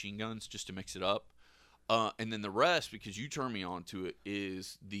light machine guns just to mix it up. And then the rest, because you turned me on to it,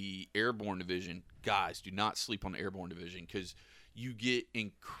 is the airborne division. Guys, do not sleep on the airborne division, because you get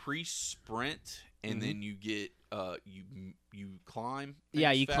increased sprint, and then you get you climb.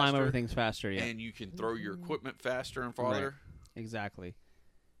 Yeah, you climb faster, over things faster. Yeah, and you can throw your equipment faster and farther. Right. Exactly.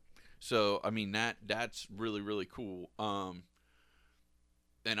 So I mean that's really really cool.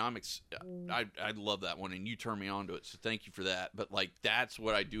 And I love that one, and you turned me on to it, so thank you for that. But like that's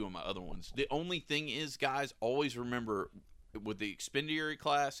what I do in my other ones. The only thing is, guys, always remember with the Expendiary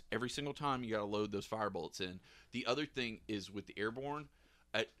class, every single time you got to load those fire bullets in. The other thing is with the Airborne,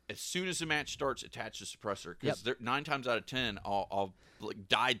 as soon as the match starts, attach the suppressor, because 9 times out of 10, I'll like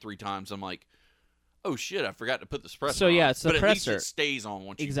died 3 times. I'm like, oh shit, I forgot to put the suppressor. So yeah, on. suppressor. But at least it stays on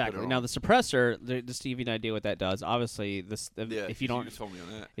once you exactly. put it Now on. the suppressor, just to give you an idea what that does. Obviously, if you don't, told me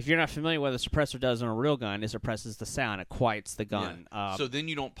on that. if you're not familiar with what a suppressor does on a real gun, it suppresses the sound, it quiets the gun. Yeah. So then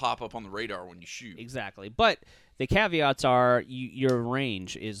you don't pop up on the radar when you shoot. Exactly, but the caveats are your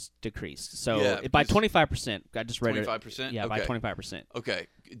range is decreased. So Yeah, by because 25%. I just read 25%? Yeah, by Okay. 25%. Okay,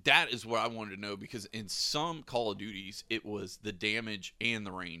 that is what I wanted to know, because in some Call of Duties, it was the damage and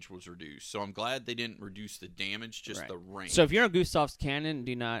the range was reduced. So I'm glad they didn't reduce the damage, just Right. the range. So if you're on Gustav's cannon,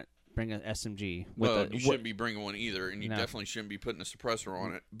 do not bring an SMG. You shouldn't be bringing one either, and you No. definitely shouldn't be putting a suppressor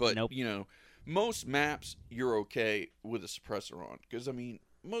on it. But, Nope. you know, most maps, you're okay with a suppressor on. Because, I mean,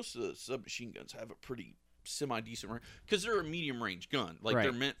 most of the submachine guns have a pretty semi-decent range. Because they're a medium-range gun. Like, Right.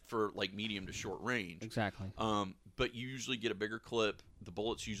 they're meant for, like, medium to short range. Exactly. But you usually get a bigger clip. The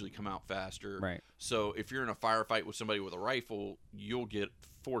bullets usually come out faster. Right. So if you're in a firefight with somebody with a rifle, you'll get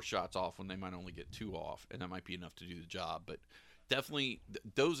 4 shots off when they might only get 2 off, and that might be enough to do the job. But definitely,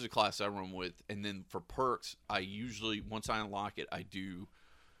 those are the class I run with. And then for perks, I usually, once I unlock it, I do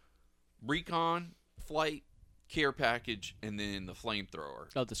recon, flight, care package, and then the flamethrower.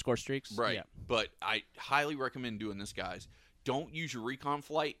 Oh, the score streaks? Right. Yeah. But I highly recommend doing this, guys. Don't use your recon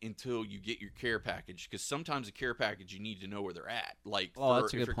flight until you get your care package, because sometimes the care package, you need to know where they're at. Like, that's a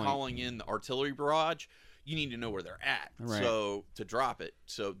if good you're point. calling in the artillery barrage, you need to know where they're at. Right. So to drop it.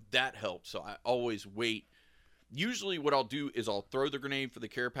 So that helps. So I always wait. Usually what I'll do is I'll throw the grenade for the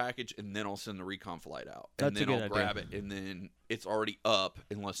care package, and then I'll send the recon flight out. And That's a then good I'll idea. grab it, and then it's already up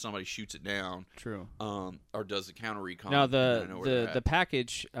unless somebody shoots it down. True. Or does the counter recon. Now and then I know where they're the at.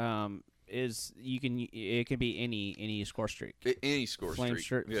 package is it can be any score streak. Any score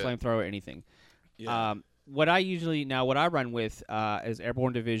streak. Yeah. Flamethrower, anything. Yeah. What I run with is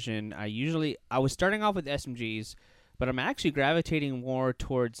Airborne Division. I was starting off with SMGs, but I'm actually gravitating more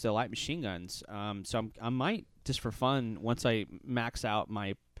towards the light machine guns. So I might, just for fun, once I max out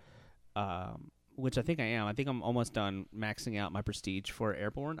my, which I think I am. I think I'm almost done maxing out my prestige for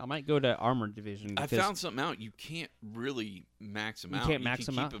Airborne. I might go to Armored Division. I found something out. You can't really max them out. Can't max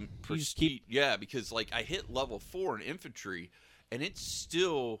can them keep out? Them You just prestige. Yeah, because like I hit level 4 in infantry, and it's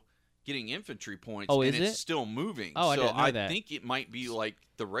still getting infantry points. Oh, and is it's it? still moving. Oh, I so didn't know that. think it might be like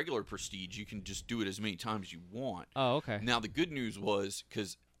the regular prestige. You can just do it as many times as you want. Oh, okay. Now the good news was,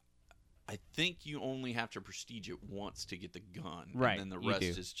 because I think you only have to prestige it once to get the gun, Right, and then the you rest do.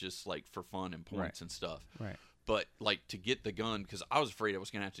 is just like for fun and points Right. and stuff. Right. But like to get the gun, because I was afraid I was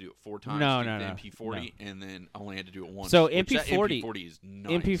going to have to do it 4 times No, to get no, the no, MP40, and then I only had to do it once. So which that MP40 MP40 is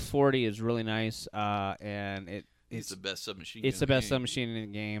nice. MP40 is really nice, and It's the best submachine. it's gun the in the best game. submachine in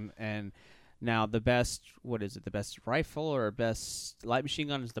the game. And now the best, what is it? The best rifle or best light machine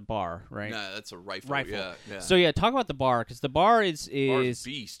gun is the bar, right? No, that's a rifle. Rifle. Yeah. So yeah, talk about the bar, because the bar Bar's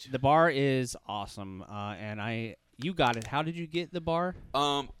beast. the bar is awesome. And you got it. How did you get the bar?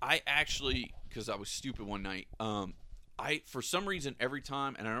 I actually, because I was stupid one night. I for some reason every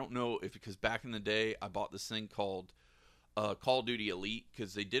time, and I don't know if because back in the day I bought this thing called Call of Duty Elite,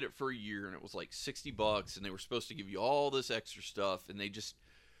 because they did it for a year and it was like $60, and they were supposed to give you all this extra stuff, and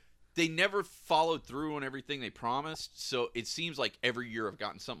they never followed through on everything they promised. So it seems like every year I've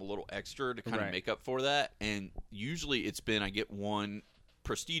gotten something a little extra to kind Right. of make up for that, and usually it's been I get one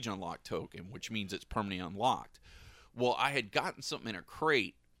prestige unlock token, which means it's permanently unlocked. Well, I had gotten something in a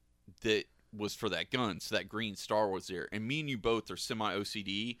crate that was for that gun, so that green star was there, and me and you both are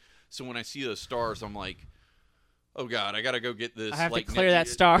semi-OCD, so when I see those stars, I'm like, oh god, I gotta go get this. I have to like, clear that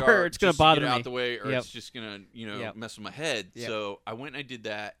star, or it's gonna just to bother get it me. out the way, or Yep. it's just gonna Yep. mess with my head. Yep. So I went and I did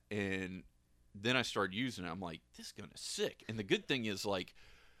that, and then I started using it. I'm like, this gun is sick. And the good thing is, like,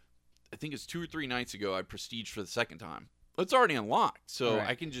 I think it's 2 or 3 nights ago I prestiged for the second time. It's already unlocked, so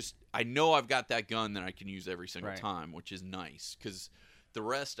Right. I know I've got that gun that I can use every single Right. time, which is nice, because the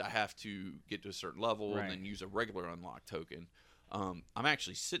rest I have to get to a certain level Right. and then use a regular unlock token. I'm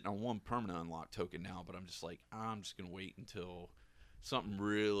actually sitting on one permanent unlock token now, but I'm just like, I'm just going to wait until something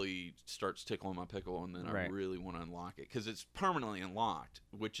really starts tickling my pickle, and then I Right. really want to unlock it, because it's permanently unlocked,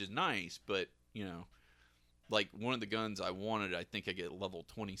 which is nice, but, like one of the guns I wanted, I think I get level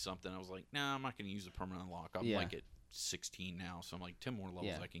 20 something. I was like, nah, I'm not going to use a permanent unlock. I'm like at 16 now, so I'm like 10 more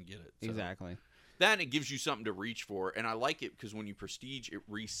levels I can get it. So. Exactly. Then it gives you something to reach for, and I like it because when you prestige, it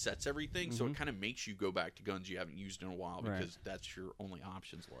resets everything, so it kind of makes you go back to guns you haven't used in a while because that's your only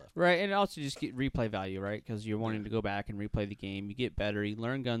options left. Right, and also just get replay value, right? Because you're wanting to go back and replay the game. You get better. You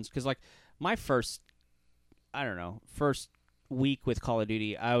learn guns. Because, like, my first week with Call of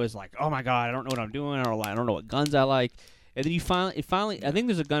Duty, I was like, oh, my God, I don't know what I'm doing, or I don't know what guns I like. And then you finally, I think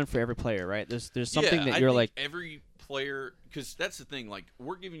there's a gun for every player, right? There's something that you're like. Every player, because that's the thing, like,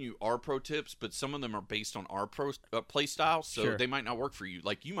 we're giving you our pro tips, but some of them are based on our play style, so they might not work for you.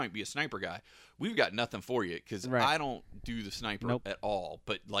 Like, you might be a sniper guy. We've got nothing for you because I don't do the sniper at all,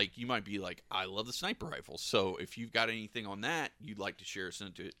 but like, you might be like, I love the sniper rifle. So if you've got anything on that you'd like to share,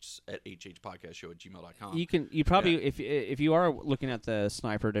 send it to us at hhpodcastshow@gmail.com. You probably if you are looking at the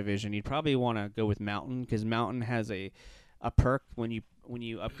sniper division, you'd probably want to go with Mountain, because Mountain has a perk when you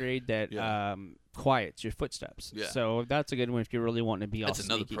upgrade that quiets your footsteps. Yeah. So that's a good one if you're really wanting to be all sneaky.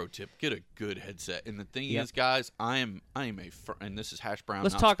 That's another pro tip. Get a good headset. And the thing is, guys, I am and this is Hash Brown.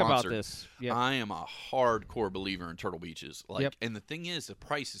 Let's talk about this. Yep. I am a hardcore believer in Turtle Beaches. Like, and the thing is, the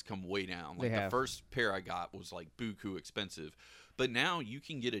price has come way down. Like, the first pair I got was like buku expensive. But now you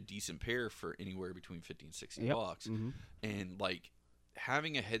can get a decent pair for anywhere between $50 and $60. Mm-hmm. And like,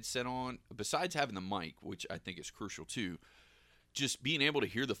 having a headset on, besides having the mic, which I think is crucial too, just being able to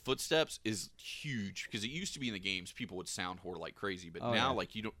hear the footsteps is huge, because it used to be in the games people would sound whore like crazy, but now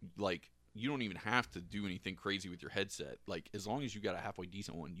like you don't even have to do anything crazy with your headset. Like, as long as you got a halfway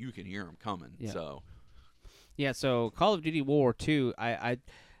decent one, you can hear them coming. So Call of Duty World War II, I'd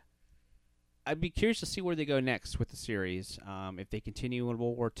be curious to see where they go next with the series. If they continue in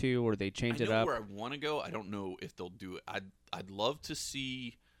World War II or they change it up. Where I want to go. I don't know if they'll do it. I'd love to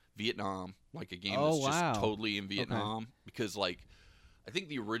see Vietnam, like a game that's just totally in Vietnam, because like, I think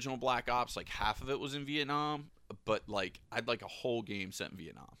the original Black Ops, like half of it was in Vietnam, but like, I'd like a whole game set in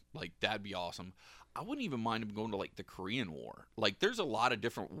Vietnam. Like, that'd be awesome. I wouldn't even mind them going to like the Korean War. Like, there's a lot of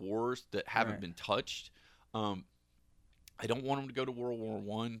different wars that haven't been touched. I don't want them to go to World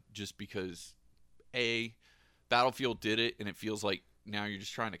War I, just because Battlefield did it, and it feels like now you're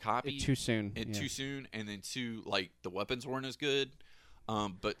just trying to copy too soon. Too soon, and then two, like, the weapons weren't as good.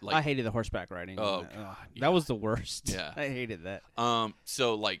 But like, I hated the horseback riding. Oh, God, that was the worst. Yeah, I hated that.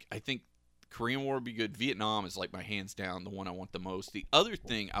 So like, I think Korean War would be good. Vietnam is like my hands down the one I want the most. The other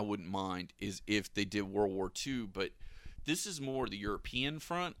thing I wouldn't mind is if they did World War II, but this is more the European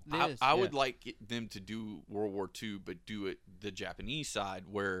front. I would like them to do World War II, but do it the Japanese side,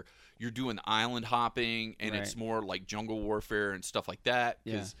 where you're doing island hopping, and it's more like jungle warfare and stuff like that.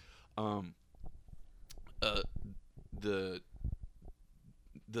 Because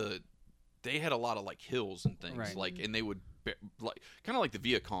they had a lot of like hills and things, like, and they would like kind of like the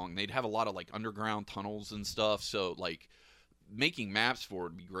Viet Cong. They'd have a lot of like underground tunnels and stuff. So like, making maps for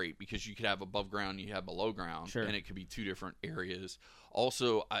it would be great, because you could have above ground, you have below ground, and it could be two different areas.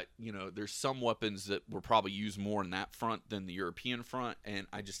 Also, there's some weapons that were probably used more in that front than the European front, and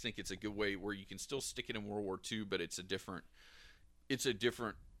I just think it's a good way where you can still stick it in World War II, but it's a different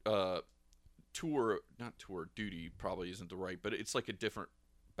tour duty probably isn't the right, but it's like a different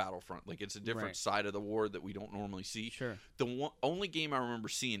battlefront. Like, it's a different side of the war that we don't normally see. Sure. The only game I remember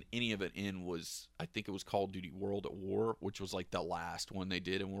seeing any of it in was, I think it was Call of Duty World at War, which was like the last one they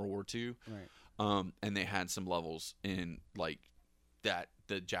did in World War II. Right. And they had some levels in like that,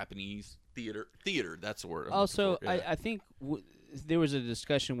 the Japanese theater. That's the word. Also, I think there was a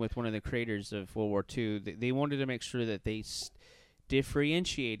discussion with one of the creators of World War II. They wanted to make sure that they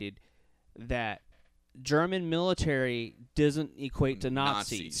differentiated that German military doesn't equate to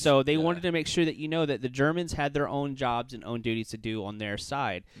Nazis. So they wanted to make sure that that the Germans had their own jobs and own duties to do on their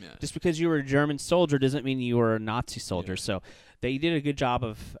side. Yeah. Just because you were a German soldier doesn't mean you were a Nazi soldier. Yeah. So they did a good job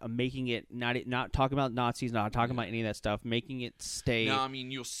of making it not talking about Nazis, not talking about any of that stuff, making it stay. No, I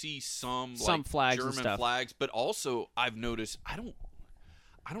mean, you'll see some flags, German and stuff. flags, but also I've noticed I don't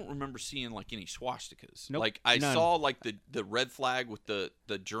remember seeing like any swastikas. Nope, like I saw like the red flag with the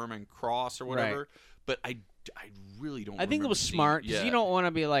German cross or whatever. Right. But I really don't. I think it was smart, because you don't want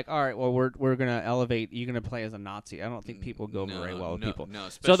to be like, all right, well, we're gonna elevate. You're gonna play as a Nazi. I don't think people go over very well with people. No,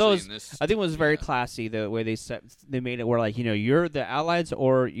 so those, I think it was very classy the way they made it. Where like, you're the Allies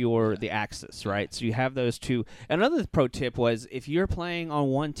or you're the Axis, right? So you have those two. Another pro tip was, if you're playing on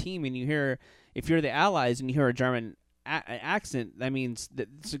one team and if you're the Allies and you hear a German accent, that means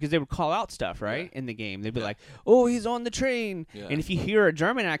because they would call out stuff, right, in the game. They'd be like, "Oh, he's on the train," and if you hear a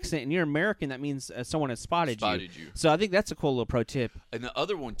German accent and you're American, that means someone has spotted you. So I think that's a cool little pro tip. And the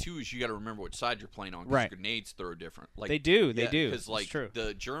other one too is you got to remember which side you're playing on, because grenades throw different. Like they do, because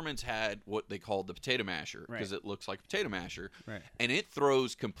the Germans had what they called the potato masher, because it looks like a potato masher, and it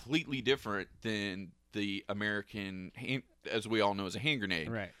throws completely different than the American, as we all know, as a hand grenade.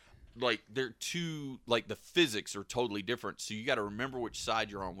 Right. Like they're two, like the physics are totally different. So you got to remember which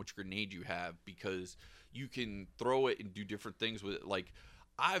side you're on, which grenade you have, because you can throw it and do different things with it. Like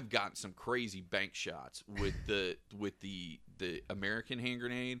I've gotten some crazy bank shots with the American hand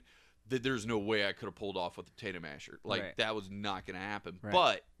grenade that there's no way I could have pulled off with the potato masher. Like that was not going to happen.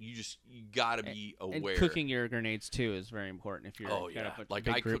 But you got to be aware. And cooking your grenades too is very important. If you're like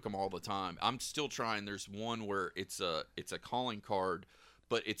I cook them all the time. I'm still trying. There's one where it's a calling card,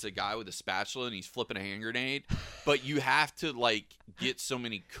 but it's a guy with a spatula and he's flipping a hand grenade. But you have to like get so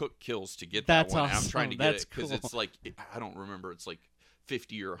many cook kills to get that one. Awesome. I'm trying to get it because it's like I don't remember. It's like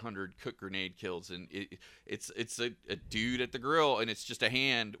 50 or 100 cook grenade kills, and it's a dude at the grill, and it's just a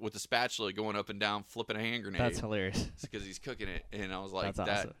hand with a spatula going up and down flipping a hand grenade. That's hilarious. It's because he's cooking it, and I was like, that's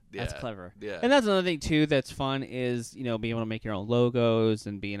awesome. That's clever. Yeah, and that's another thing too that's fun is being able to make your own logos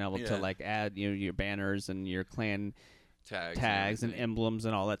and being able to like add your banners and your clan tags and emblems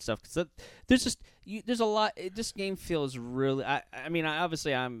and all that stuff. Because there's a lot. This game feels really. I mean,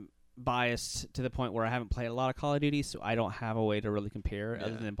 obviously I'm biased to the point where I haven't played a lot of Call of Duty, so I don't have a way to really compare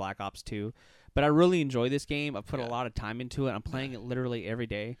other than Black Ops 2. But I really enjoy this game. I've put a lot of time into it. I'm playing it literally every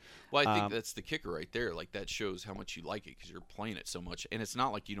day. Well, I think that's the kicker right there. Like that shows how much you like it because you're playing it so much. And it's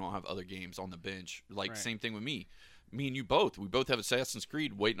not like you don't have other games on the bench. Like same thing with me. Me and you both. We both have Assassin's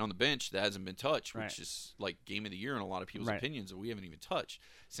Creed waiting on the bench that hasn't been touched, which is like game of the year in a lot of people's opinions that we haven't even touched.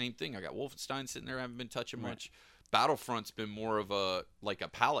 Same thing. I got Wolfenstein sitting there. I haven't been touching much. Battlefront's been more of a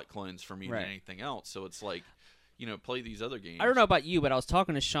palate cleanse for me than anything else. So it's like, play these other games. I don't know about you, but I was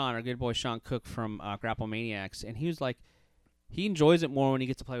talking to Sean, our good boy Sean Cook from Grapple Maniacs, and he was like, he enjoys it more when he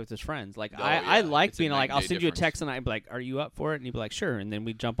gets to play with his friends. Like I like being like, I'll send you a text and I'd be like, "Are you up for it?" And he'd be like, "Sure." And then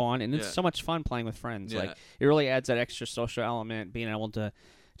we jump on, and it's so much fun playing with friends. Like it really adds that extra social element, being able to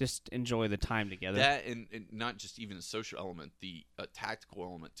just enjoy the time together. That and not just even the social element, the tactical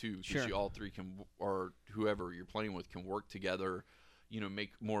element too, because you all three can, or whoever you're playing with, can work together.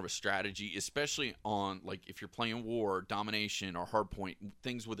 Make more of a strategy, especially on like if you're playing war, domination, or hardpoint,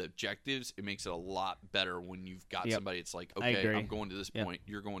 things with objectives. It makes it a lot better when you've got somebody. It's like, okay, I'm going to this point,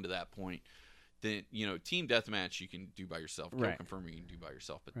 you're going to that point. Then team deathmatch you can do by yourself. Kill confirming you can do by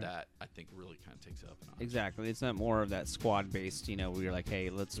yourself, but that I think really kind of takes it up an notch. Exactly, it's not more of that squad based. Where you're like, hey,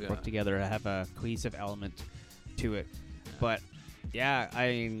 let's work together to have a cohesive element to it. But yeah, I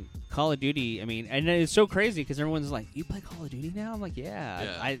mean, Call of Duty. I mean, and it's so crazy because everyone's like, "You play Call of Duty now?" I'm like,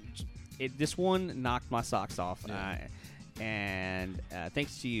 "Yeah." This one knocked my socks off. And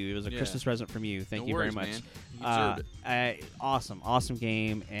thanks to you, it was a Christmas present from you. Thank you very much. Man. You deserved it. Awesome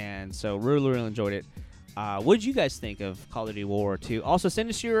game, and so really enjoyed it. What did you guys think of Call of Duty World War II? Also, send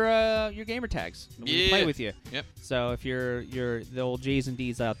us your gamer tags. We can play with you. Yep. So if you're the old J's and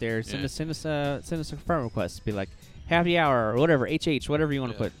D's out there, send us a friend request. Be like, happy hour or whatever, HH, whatever you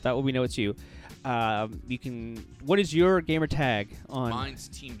want to put. That way we know it's you. You can. What is your gamer tag on? Mine's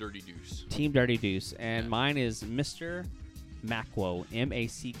Team Dirty Deuce. Team Dirty Deuce, and mine is Mr. Mackwo,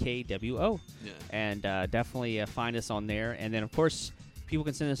 MACKWO. Yeah. And definitely find us on there. And then of course, people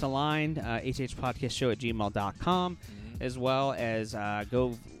can send us a line, hhpodcastshow@gmail.com, as well as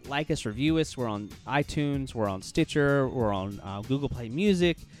go like us, review us. We're on iTunes, we're on Stitcher, we're on Google Play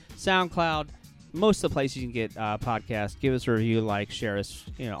Music, SoundCloud. Most of the places you can get podcasts. Give us a review, share us,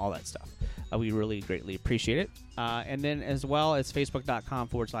 all that stuff. We really greatly appreciate it. And then as well as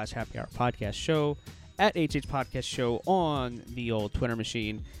Facebook.com/Happy Hour Podcast Show, at HH Podcast Show on the old Twitter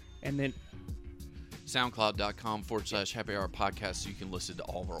machine. And then SoundCloud.com/Happy Hour Podcast, so you can listen to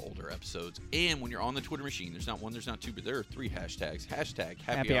all of our older episodes. And when you're on the Twitter machine, there's not one, there's not two, but there are 3 hashtags. Hashtag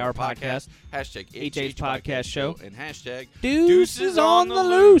Happy Hour Podcast, hashtag HH Podcast Show, and hashtag Deuces on the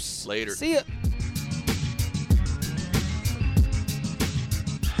Loose. Later. See ya.